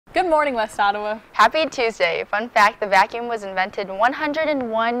Good morning, West Ottawa. Happy Tuesday. Fun fact, the vacuum was invented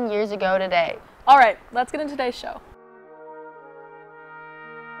 101 years ago today. All right, let's get into today's show.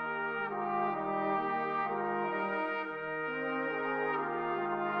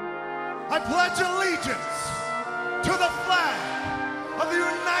 I pledge allegiance to the flag of the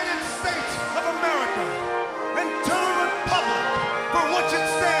United States of America and to the republic for which it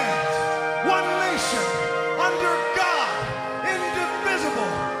stands, one nation, under God,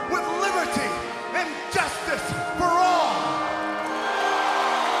 indivisible, with liberty and justice for all.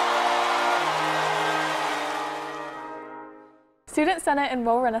 Student Senate and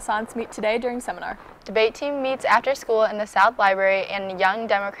Rural Renaissance meet today during seminar. Debate team meets after school in the South Library, and Young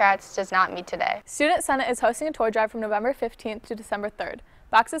Democrats does not meet today. Student Senate is hosting a toy drive from November 15th to December 3rd.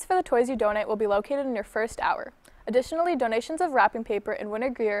 Boxes for the toys you donate will be located in your first hour. Additionally, donations of wrapping paper and winter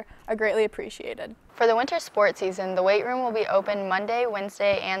gear are greatly appreciated. For the winter sports season, the weight room will be open Monday,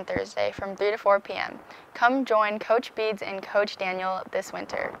 Wednesday, and Thursday from 3 to 4 p.m. Come join Coach Beads and Coach Daniel this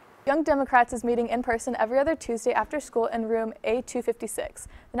winter. Young Democrats is meeting in person every other Tuesday after school in room A256.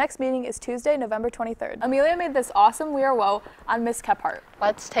 The next meeting is Tuesday, November 23rd. Amelia made this awesome We Are Woe on Miss Kephart.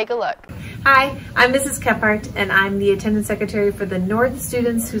 Let's take a look. Hi, I'm Mrs. Kephart, and I'm the attendance secretary for the North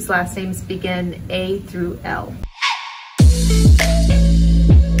students whose last names begin A through L.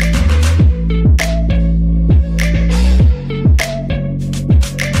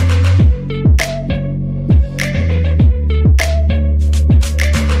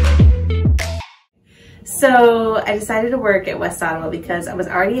 So I decided to work at West Ottawa because I was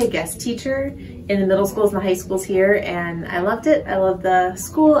already a guest teacher in the middle schools and the high schools here, and I loved it. I loved the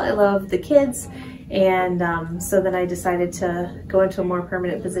school, I loved the kids, and so then I decided to go into a more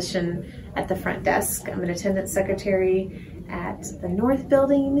permanent position at the front desk. I'm an attendance secretary at the North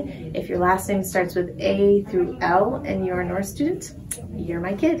building. If your last name starts with A through L and you're a North student, you're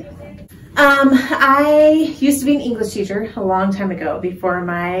my kid. I used to be an English teacher a long time ago before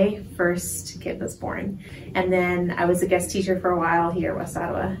my first kid was born. And then I was a guest teacher for a while here at West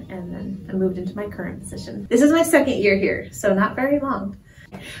Ottawa, and then I moved into my current position. This is my second year here, so not very long.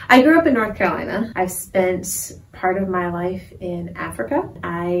 I grew up in North Carolina. I've spent part of my life in Africa.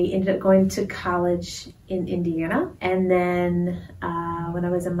 I ended up going to college in Indiana, and then when I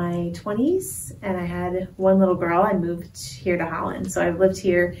was in my 20s and I had one little girl, I moved here to Holland. So I've lived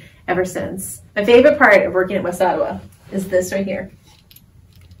here ever since. My favorite part of working at West Ottawa is this right here.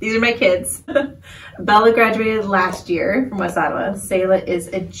 These are my kids. Bella graduated last year from West Ottawa. Sayla is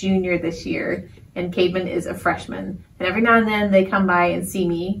a junior this year, and Cademan is a freshman. And every now and then they come by and see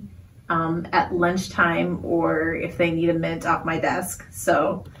me at lunchtime, or if they need a mint off my desk.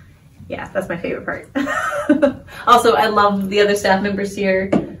 So yeah, that's my favorite part. Also, I love the other staff members here.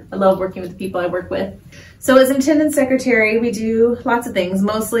 I love working with the people I work with. So as an attendance secretary, we do lots of things,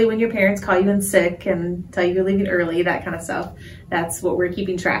 mostly when your parents call you in sick and tell you you're leaving early, that kind of stuff. That's what we're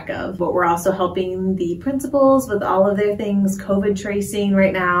keeping track of. But we're also helping the principals with all of their things, COVID tracing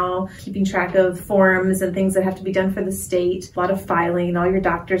right now, keeping track of forms and things that have to be done for the state, a lot of filing, all your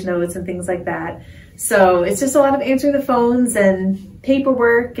doctor's notes and things like that. So it's just a lot of answering the phones and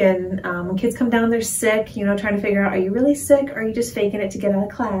paperwork, and when kids come down, they're sick, you know, trying to figure out, are you really sick or are you just faking it to get out of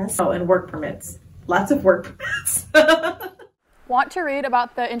class? Oh, and work permits. Lots of work permits. Want to read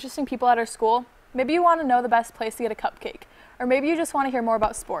about the interesting people at our school? Maybe you want to know the best place to get a cupcake, or maybe you just want to hear more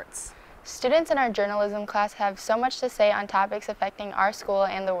about sports. Students in our journalism class have so much to say on topics affecting our school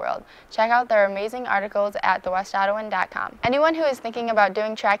and the world. Check out their amazing articles at thewestottawan.com. Anyone who is thinking about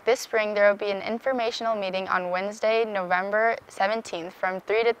doing track this spring, there will be an informational meeting on Wednesday, November 17th from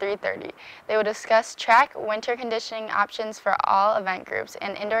 3 to 3:30. They will discuss track, winter conditioning options for all event groups,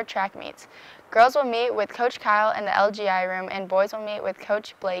 and indoor track meets. Girls will meet with Coach Kyle in the LGI room, and boys will meet with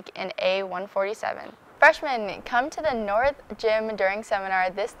Coach Blake in A147. Freshmen, come to the North Gym during seminar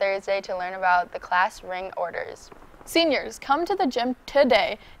this Thursday to learn about the class ring orders. Seniors, come to the gym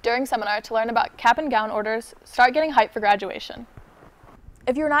today during seminar to learn about cap and gown orders. Start getting hyped for graduation.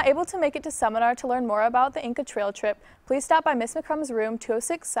 If you are not able to make it to seminar to learn more about the Inca Trail trip, please stop by Miss McCrum's room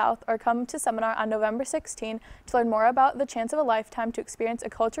 206 South or come to seminar on November 16 to learn more about the chance of a lifetime to experience a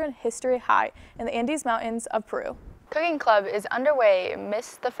culture and history high in the Andes Mountains of Peru. Cooking Club is underway.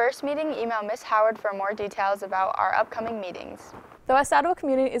 Miss the first meeting? Email Miss Howard for more details about our upcoming meetings. The West Ottawa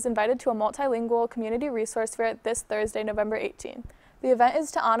community is invited to a multilingual community resource fair this Thursday, November 18. The event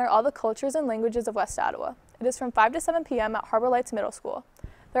is to honor all the cultures and languages of West Ottawa. It is from 5 to 7 p.m. at Harbor Lights Middle School.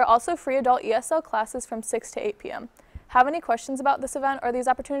 There are also free adult ESL classes from 6 to 8 p.m. Have any questions about this event or these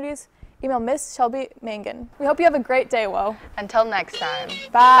opportunities? Email Miss Shelby Mangan. We hope you have a great day, Wo. Until next time.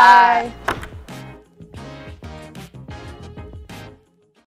 Bye.